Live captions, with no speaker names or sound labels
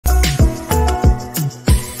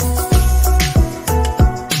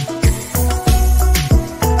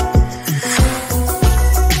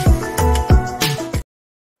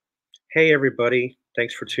Hey, everybody.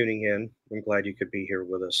 Thanks for tuning in. I'm glad you could be here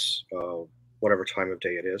with us, whatever time of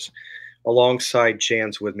day it is. Alongside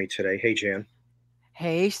Jan's with me today. Hey, Jan.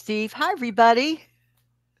 Hey, Steve. Hi, everybody.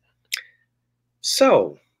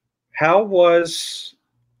 So, how was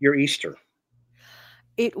your Easter?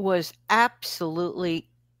 It was absolutely,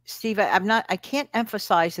 Steve, I can't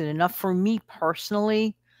emphasize it enough. For me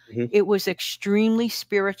personally, Hmm. it was extremely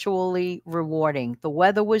spiritually rewarding. The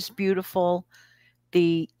weather was beautiful.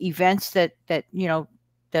 The events that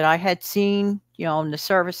I had seen, in the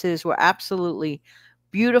services were absolutely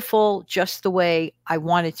beautiful, just the way I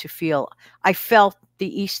wanted to feel. I felt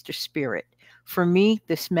the Easter spirit. For me,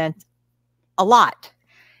 this meant a lot.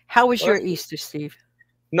 How was Well, your that's good. Easter, Steve?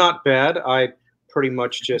 Not bad. I pretty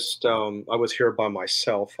much just I was here by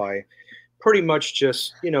myself. I pretty much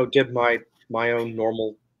just did my own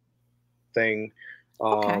normal thing.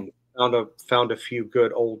 Okay. Found a few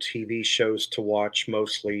good old TV shows to watch.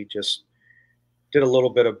 Mostly just did a little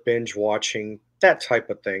bit of binge watching, that type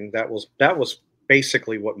of thing. That was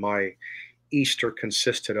basically what my Easter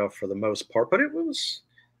consisted of for the most part. But it was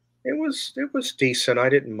decent. I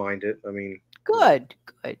didn't mind it. I mean, Good,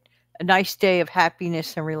 good. A nice day of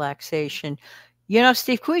happiness and relaxation.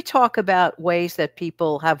 Steve, can we talk about ways that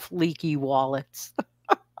people have leaky wallets?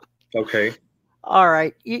 okay. All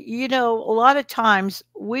right. A lot of times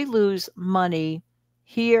we lose money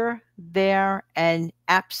here, there, and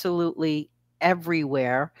absolutely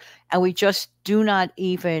everywhere. And we just do not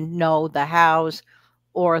even know the hows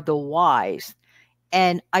or the whys.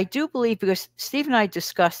 And I do believe, because Steve and I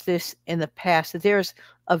discussed this in the past, that there's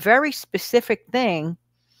a very specific thing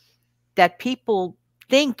that people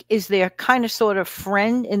think is their kind of sort of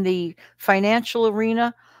friend in the financial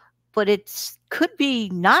arena, but it's could be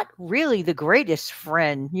not really the greatest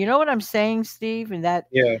friend. You know what I'm saying, Steve, in that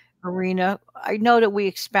Yeah. arena? I know that we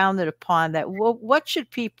expounded upon that. What should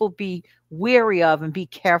people be wary of and be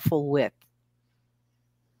careful with?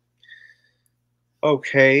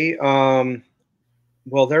 Okay.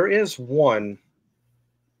 Well, there is one.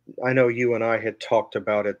 I know you and I had talked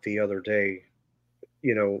about it the other day.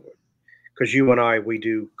 You know, because you and I we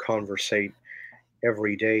do conversate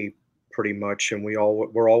every day pretty much, and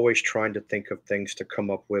we're always trying to think of things to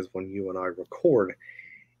come up with when you and I record.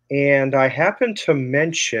 And I happened to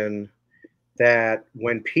mention that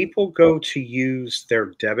when people go to use their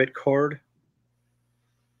debit card,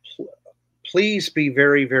 please be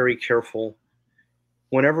very, very careful.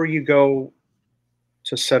 Whenever you go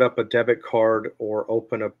to set up a debit card or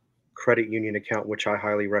open a credit union account, which I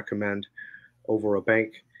highly recommend over a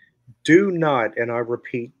bank, do not, and I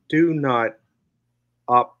repeat, do not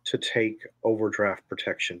opt to take overdraft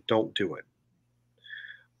protection. Don't do it.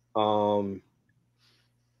 Um,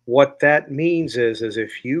 what that means is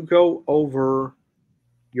if you go over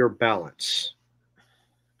your balance,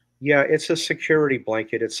 yeah, it's a security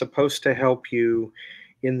blanket. It's supposed to help you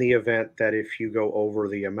in the event that if you go over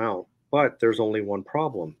the amount. But there's only one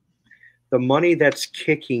problem. The money that's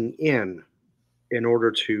kicking in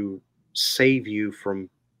order to save you from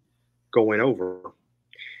going over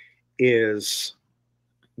is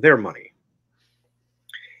their money.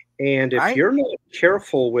 And if Right? you're not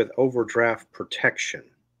careful with overdraft protection,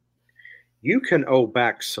 you can owe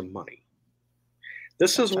back some money.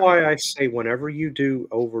 This is That's right. why I say whenever you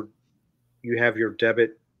have your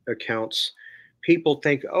debit accounts, people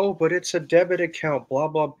think, "Oh, but it's a debit account, blah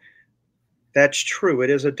blah." That's true. It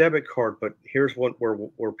is a debit card, but here's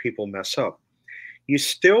where people mess up. You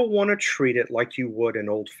still want to treat it like you would an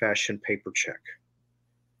old-fashioned paper check.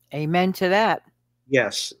 Amen to that.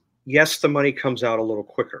 Yes, yes, the money comes out a little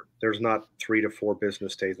quicker. There's not 3 to 4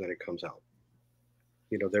 business days that it comes out.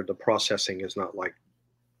 The processing is not like,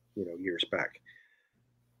 years back.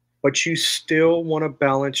 But you still want to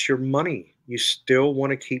balance your money. You still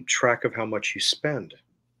want to keep track of how much you spend.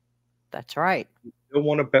 That's right. You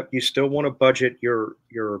still want to budget your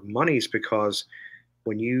monies, because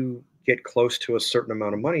when you get close to a certain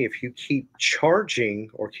amount of money, if you keep charging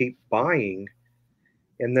or keep buying,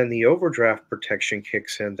 and then the overdraft protection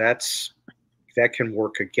kicks in, that can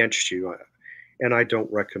work against you. And I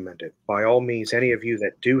don't recommend it. By all means, any of you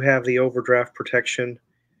that do have the overdraft protection,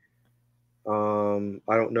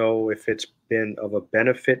 I don't know if it's been of a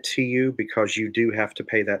benefit to you, because you do have to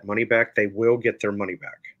pay that money back. They will get their money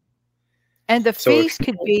back. And the So if fees you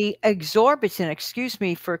could don't, be exorbitant. Excuse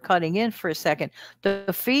me for cutting in for a second.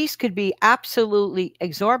 The fees could be absolutely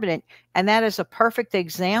exorbitant. And that is a perfect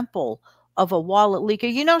example of a wallet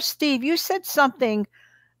leaker. Steve, you said something,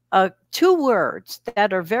 two words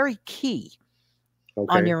that are very key on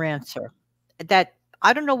okay, your answer. That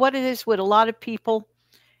I don't know what it is with a lot of people,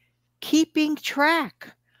 keeping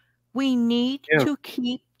track. We need yeah, to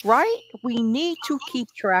keep right? We need to keep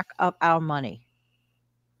track of our money.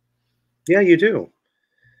 Yeah, you do.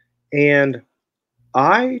 And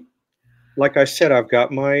I, like I said, I've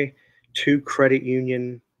got my two credit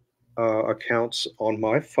union accounts on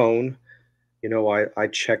my phone. I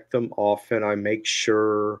check them often. I make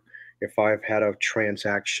sure if I've had a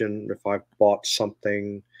transaction, if I've bought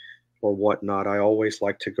something or whatnot, I always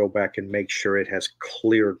like to go back and make sure it has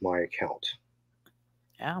cleared my account.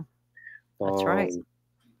 Yeah, that's right. Um,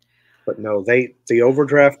 but no, the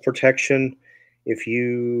overdraft protection. If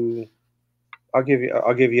you, I'll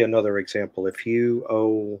give you another example. If you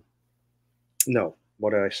owe, no,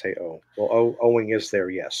 what did I say? Owe. Well, owing is there,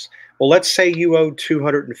 yes. Well, let's say you owe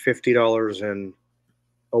 $250 in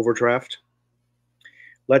overdraft.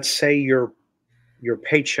 Let's say your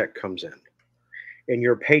paycheck comes in and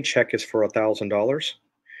your paycheck is for $1,000.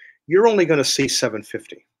 You're only going to see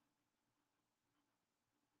 750.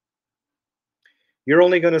 You're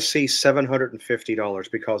only going to see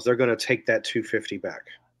 $750 because they're going to take that 250 back.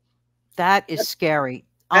 That is That- scary.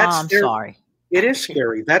 That's I'm their sorry. It is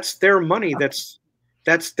scary. That's their money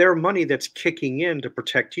that's their money that's kicking in to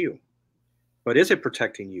protect you. But is it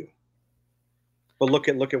protecting you? But look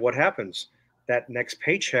at what happens. That next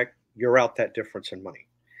paycheck, you're out that difference in money.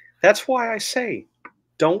 That's why I say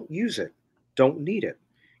don't use it. Don't need it.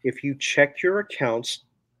 If you check your accounts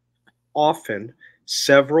often,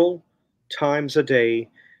 several times a day,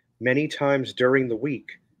 many times during the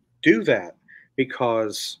week, do that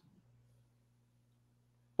because,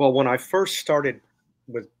 well, when I first started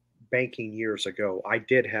with banking years ago, I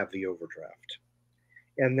did have the overdraft.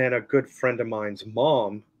 And then a good friend of mine's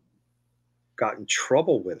mom got in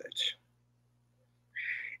trouble with it.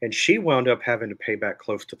 And she wound up having to pay back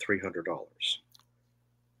close to $300.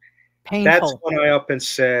 That's Painful. when I up and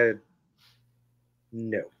said,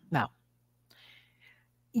 no. No.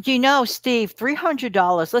 Steve,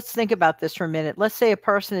 $300, let's think about this for a minute. Let's say a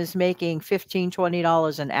person is making $15,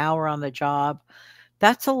 $20 an hour on the job.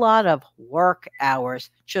 That's a lot of work hours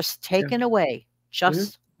just Yeah, taken away, mhm,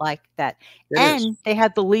 just like that. it is. And they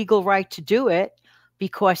had the legal right to do it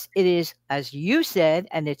because it is, as you said,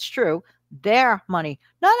 and it's true, their money,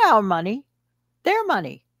 not our money, their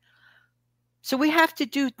money. So we have to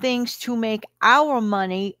do things to make our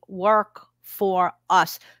money work for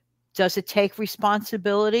us. Does it take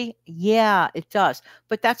responsibility? Yeah, it does.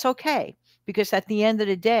 But that's okay because at the end of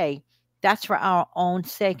the day, that's for our own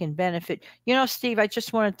sake and benefit. Steve, I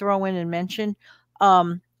just want to throw in and mention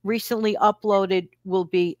recently uploaded will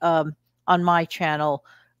be on my channel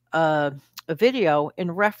a video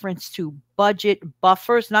in reference to budget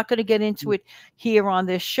buffers. Not going to get into Mm, it here on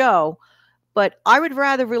this show, but I would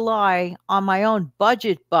rather rely on my own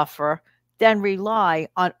budget buffer than rely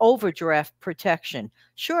on overdraft protection.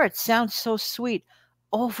 Sure, it sounds so sweet.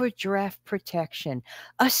 Overdraft protection,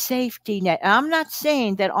 a safety net. And I'm not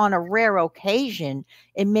saying that on a rare occasion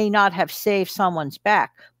it may not have saved someone's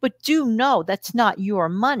back, but do know that's not your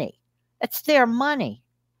money. That's their money.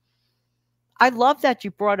 I love that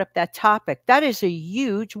you brought up that topic. That is a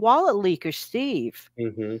huge wallet leaker, Steve.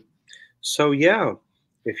 mhm. So yeah,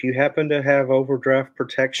 if you happen to have overdraft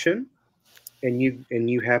protection and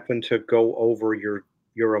you happen to go over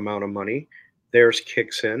your amount of money, theirs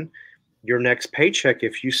kicks in. Your next paycheck,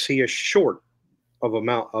 if you see a short of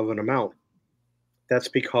an amount, that's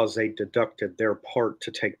because they deducted their part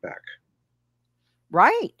to take back.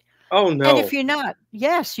 Right. Oh And if no, you're not,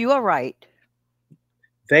 yes, you are right.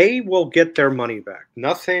 they will get their money back.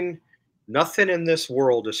 Nothing in this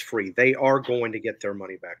world is free. They are going to get their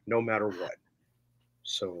money back no matter what.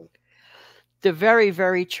 So, The very,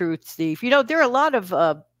 very truth, Steve. There are a lot of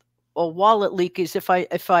wallet leakers,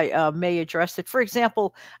 if I may address it. For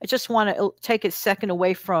example, I just want to take a second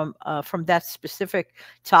away from that specific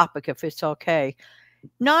topic, if it's okay.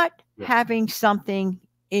 Not yeah. having something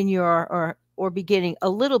in your or beginning a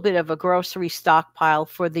little bit of a grocery stockpile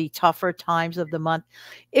for the tougher times of the month.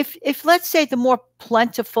 If let's say the more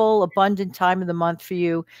plentiful, abundant time of the month for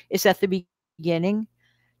you is at the beginning,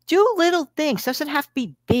 do little things. Doesn't have to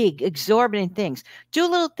be big, exorbitant things. Do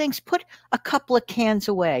little things. Put a couple of cans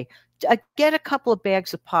away. Get a couple of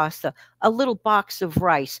bags of pasta, a little box of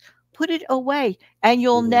rice. Put it away, and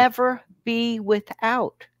you'll Mhm, never be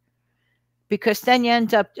without. Because then you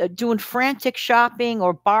end up doing frantic shopping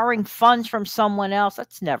or borrowing funds from someone else.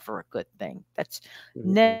 That's never a good thing. That's mhm.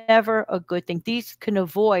 never a good thing. These can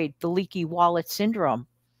avoid the leaky wallet syndrome.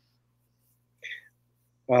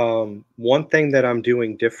 One thing that I'm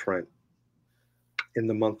doing different in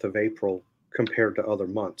the month of April compared to other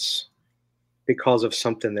months because of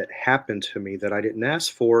something that happened to me that I didn't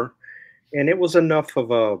ask for, and it was enough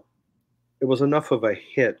of a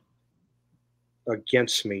hit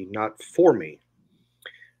against me, not for me.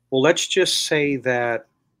 Well, let's just say that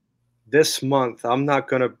this month I'm not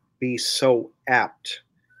going to be so apt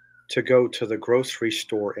to go to the grocery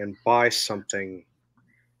store and buy something.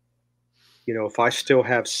 If I still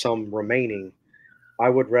have some remaining, I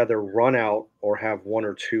would rather run out or have one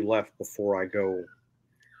or two left before I go.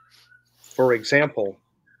 For example,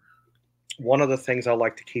 one of the things I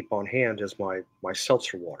like to keep on hand is my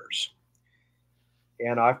seltzer waters.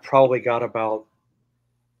 And I've probably got about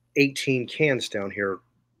 18 cans down here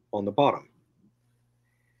on the bottom.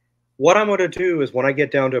 What I'm going to do is when I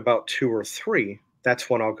get down to about two or three, that's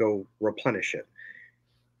when I'll go replenish it.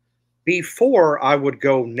 Before I would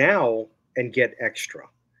go now and get extra.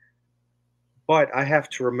 But I have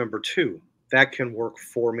to remember too, that can work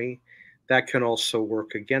for me. That can also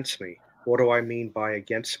work against me. What do I mean by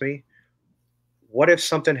against me? What if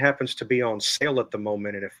something happens to be on sale at the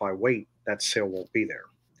moment and if I wait, that sale won't be there?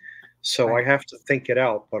 So I Right. have to think it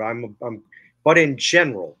out, but but in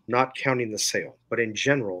general, not counting the sale, but in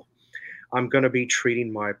general, I'm going to be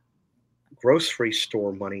treating my grocery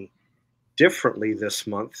store money differently this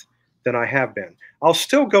month than I have been. I'll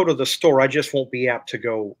still go to the store, I just won't be apt to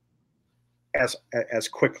go as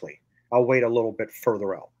quickly. I'll wait a little bit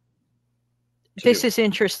further out to do This it. is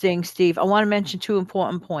interesting, Steve. I want to mention two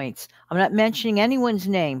important points. I'm not mentioning anyone's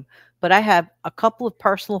name, but I have a couple of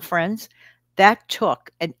personal friends that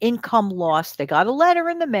took an income loss. They got a letter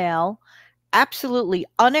in the mail, absolutely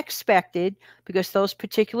unexpected, because those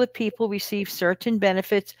particular people receive certain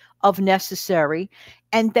benefits of necessary,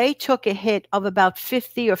 and they took a hit of about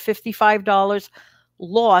 50 or $55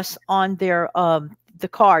 loss on their the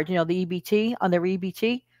card, the EBT, on their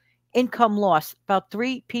EBT. Income loss. About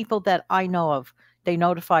three people that I know of, they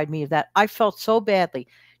notified me of that. I felt so badly.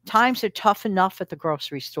 Times are tough enough at the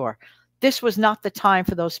grocery store. This was not the time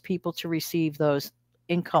for those people to receive those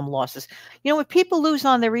income losses. When people lose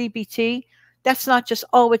on their EBT, that's not just,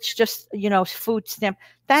 oh, it's just, food stamp.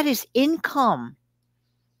 That is income.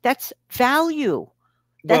 That's value.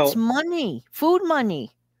 That's Well, money, food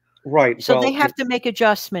money. right. So they Well, have to make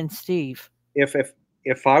adjustments, Steve. if if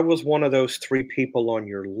if I was one of those three people on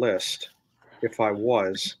your list, if I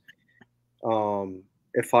was,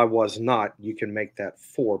 if I was not, you can make that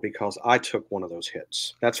four because I took one of those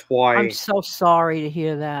hits. That's I'm why. so sorry to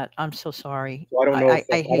hear that. I'm so sorry. So I don't know if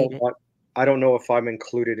I hate it. I don't know if I'm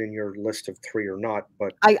included in your list of three or not.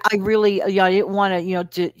 But I really, yeah, I didn't want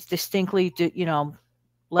to, distinctly, oh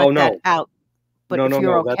let that no, out. But no, if no,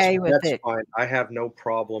 you're no. okay with That's it, fine. I have no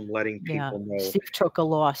problem letting yeah, people know. Steve took a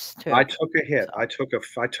loss I too. took a hit.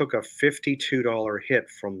 So I took a $52 hit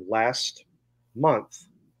from last month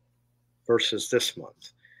versus this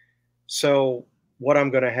month. So what I'm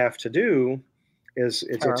going to have to do is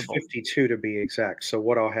it's terrible. 52 to be exact. So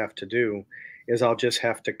what I'll have to do is I'll just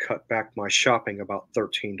have to cut back my shopping about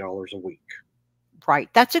 $13 a week. Right.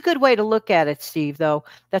 That's a good way to look at it, Steve, though.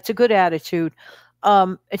 That's a good attitude.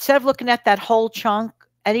 Instead of looking at that whole chunk,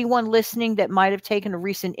 anyone listening that might have taken a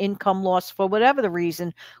recent income loss for whatever the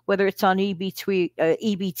reason, whether it's on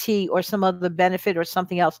EBT or some other benefit or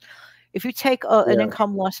something else, if you take an Yeah,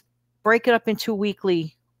 income loss, break it up into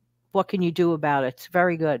weekly. What can you do about it? It's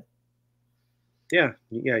very good. yeah,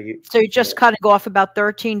 yeah. You, So you you just know, kind of go off about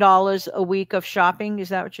 $13 a week of shopping. Is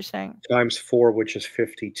that what you're saying? times four, which is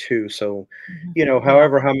 52. So, Mhm. Yeah.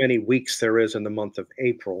 however how many weeks there is in the month of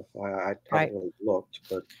April, I haven't Right. really looked,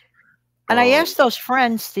 but And I um, asked those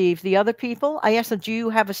friends, Steve, the other people, I asked them, "Do you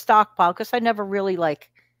have a stockpile?" Because I never really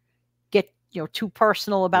get, too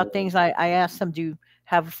personal about yeah, things. I asked them, "Do you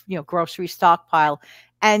have, grocery stockpile?"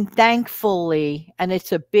 And thankfully, and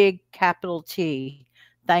it's a big capital T,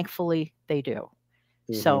 thankfully they do.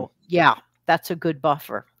 mhm. So yeah, that's a good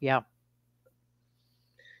buffer. Yeah.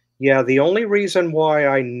 Yeah, the only reason why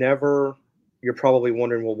I never you're probably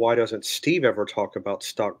wondering, well, why doesn't Steve ever talk about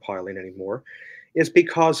stockpiling anymore? Is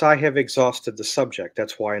because I have exhausted the subject.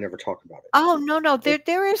 That's why I never talk about Oh, no, no, it.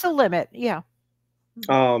 there is a limit. Yeah.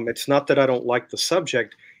 Mhm. It's not that I don't like the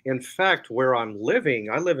subject. In fact, where I'm living,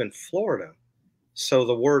 I live in Florida. So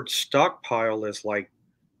the word stockpile is like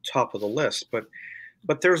top of the list.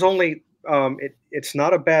 But there's only it's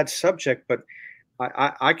not a bad subject, but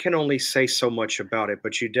I can only say so much about it.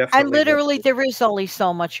 But you And definitely want literally, there is only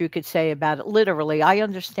so much you could say about it. Literally, I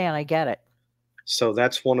understand. I get it. so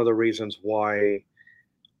that's one of the reasons why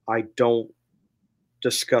I don't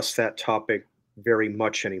discuss that topic very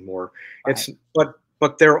much anymore. Right. It's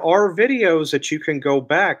but there are videos that you can go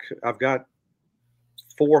back. I've got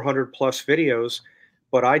 400 plus videos,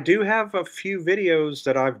 but I do have a few videos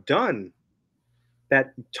that I've done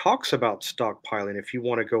that talks about stockpiling if you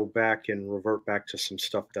want to go back and revert back to some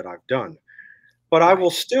stuff that I've done. But I will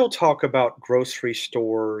Right. still talk about grocery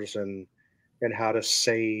stores and how to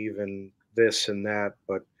save and this and that.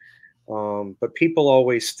 But people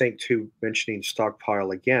always think too, mentioning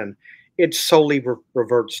stockpile again, it solely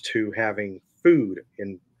reverts to having food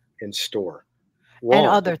in store. And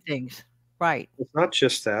Wrong. other things. Right. It's not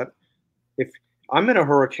just that. If I'm in a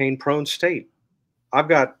hurricane prone state, I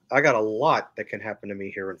got a lot that can happen to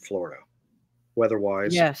me here in Florida,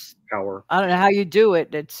 weather-wise, Yes. power. I don't know how you do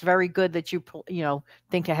it. It's very good that you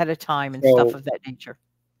think ahead of time and stuff So of that nature.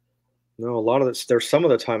 no, a lot of this there's some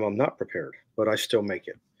of the time I'm not prepared, but I still make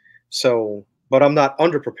it. So, but I'm not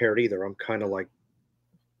underprepared either. I'm kind of like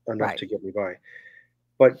enough Right. to get me by.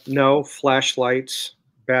 But no, flashlights,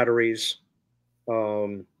 batteries,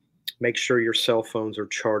 um, make sure your cell phones are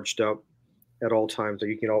charged up at all times.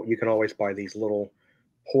 You can always buy these little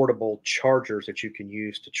portable chargers that you can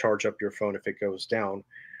use to charge up your phone if it goes down.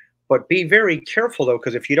 But be very careful though,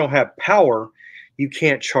 because if you don't have power, you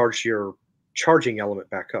can't charge your charging element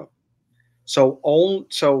back up. So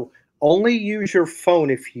only use your phone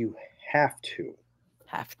if you have to.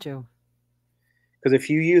 Have to. Because if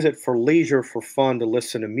you use it for leisure, for fun, to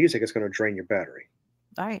listen to music, it's going to drain your battery.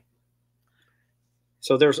 Right.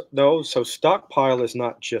 So there's those. So stockpile is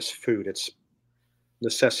not just food; it's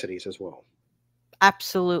necessities as well.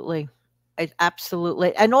 Absolutely.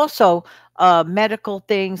 Absolutely. And also medical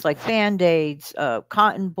things like band-aids,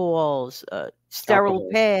 cotton balls, sterile Alcohol.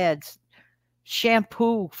 pads,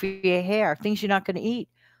 shampoo for your hair, things you're not going to eat.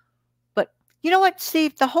 But you know what,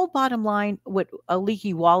 Steve? The whole bottom line with a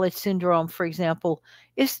leaky wallet syndrome, for example,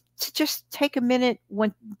 is to just take a minute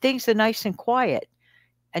when things are nice and quiet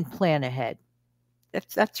and plan ahead.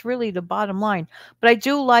 That's really the bottom line. But I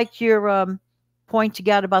do like your point you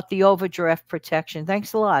got about the overdraft protection.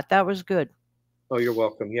 Thanks a lot. That was good. Oh, you're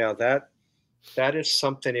welcome. Yeah, that is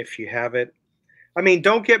something. If you have it, I mean,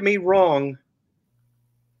 don't get me wrong.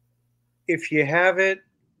 If you have it,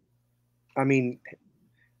 I mean,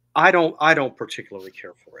 I don't particularly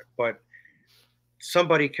care for it, but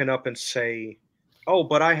somebody can up and say, "Oh,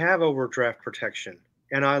 but I have overdraft protection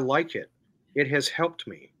and I like it. It has helped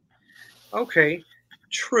me." Okay,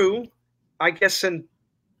 true. I guess and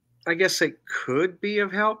I guess it could be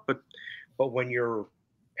of help, but when your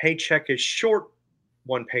paycheck is short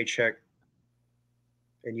one paycheck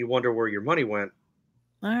and you wonder where your money went,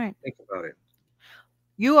 All right. think about it.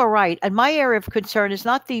 You are right. And my area of concern is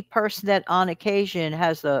not the person that on occasion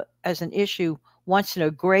has an issue once in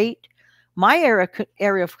a great. My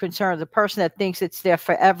area of concern is the person that thinks it's their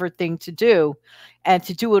forever thing to do and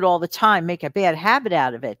to do it all the time, make a bad habit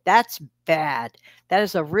out of it. That's bad. That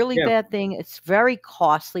is a really Yeah, bad thing. It's very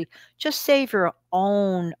costly. Just save your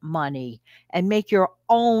own money and make your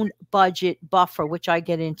own budget buffer, which I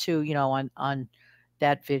get into, on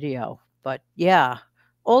that video. But yeah,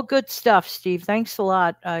 all good stuff, Steve. Thanks a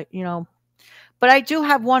lot. But I do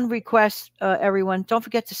have one request, everyone. Don't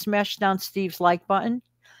forget to smash down Steve's like button.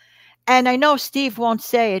 And I know Steve won't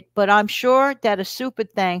say it, but I'm sure that a super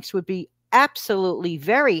thanks would be absolutely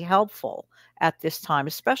very helpful at this time,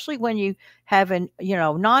 especially when you have an,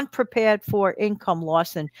 non-prepared for income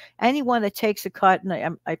loss and anyone that takes a cut.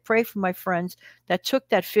 And I pray for my friends that took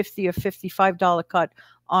that 50 or $55 cut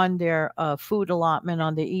on their food allotment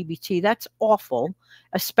on the EBT. That's awful,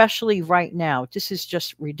 especially right now. This is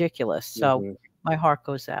just ridiculous. So mhm. my heart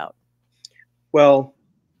goes out. Well,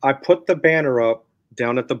 I put the banner up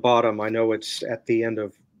down at the bottom. I know it's at the end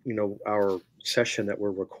of, our session that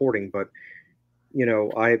we're recording, but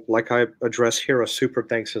I address here, a super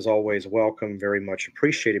thanks is always welcome, very much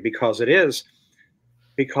appreciated, because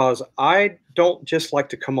I don't just like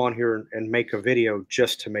to come on here and make a video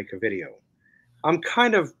just to make a video. I'm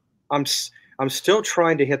kind of I'm s- I'm still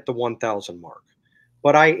trying to hit the 1,000 mark,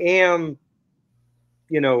 but I am,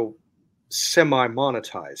 you know, semi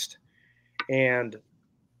monetized. And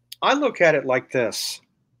I look at it like this,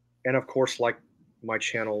 and of course, like my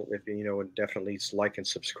channel, if and definitely like and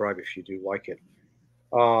subscribe if you do like it.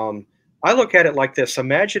 Um, I look at it like this: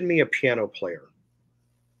 imagine me a piano player,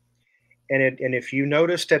 and if you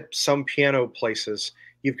noticed at some piano places,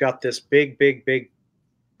 you've got this big, big, big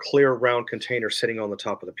clear round container sitting on the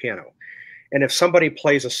top of the piano. And if somebody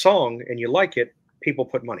plays a song and you like it, people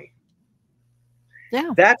put money.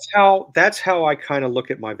 Yeah. That's how I kind of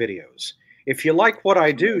look at my videos. If you like what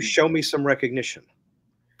I do, Absolutely. show me some recognition.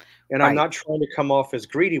 And I'm Right. not trying to come off as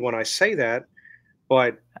greedy when I say that,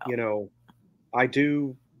 but I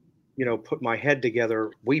do, put my head together.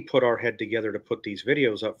 We put our head together to put these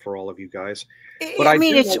videos up for all of you guys. But I I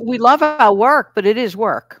mean, do it's like we love our work, but it is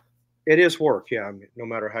work. it is work, yeah. I mean, no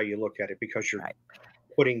matter how you look at it, because you're Right.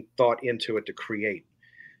 putting thought into it to create.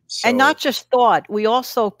 And not So just thought, we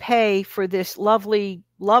also pay for this lovely,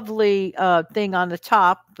 lovely thing on the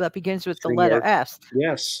top that begins with the letter StreamYard, S,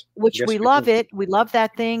 yes, which yes, we we love do. it. We love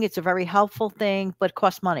that thing. It's a very helpful thing, but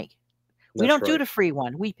costs money. We That's don't do right. the free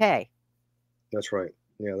one. We pay. That's right.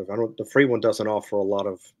 Yeah, the free one doesn't offer a lot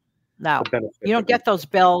of the No, you benefit don't that we get those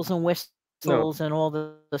bells and no, whistles and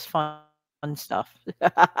all this fun stuff.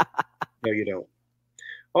 no, you don't.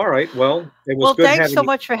 All right. Well, it was Well, good thanks having so you.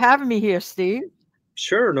 much for having me here, Steve.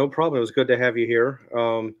 Sure, no problem. It was good to have you here.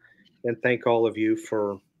 And thank all of you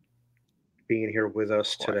for being here with Of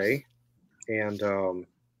us course. today. And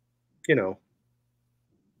you know,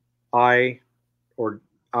 I or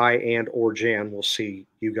I and or Jan will see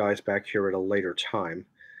you guys back here at a later time.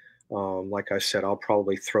 Like I said, I'll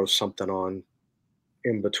probably throw something on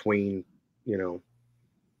in between, you know,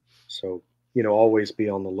 so always be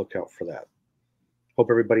on the lookout for that. Hope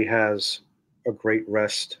everybody has a great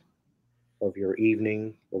rest of your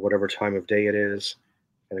evening or whatever time of day it is,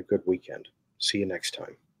 and a good weekend. See you next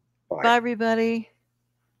time. Bye. Bye, everybody.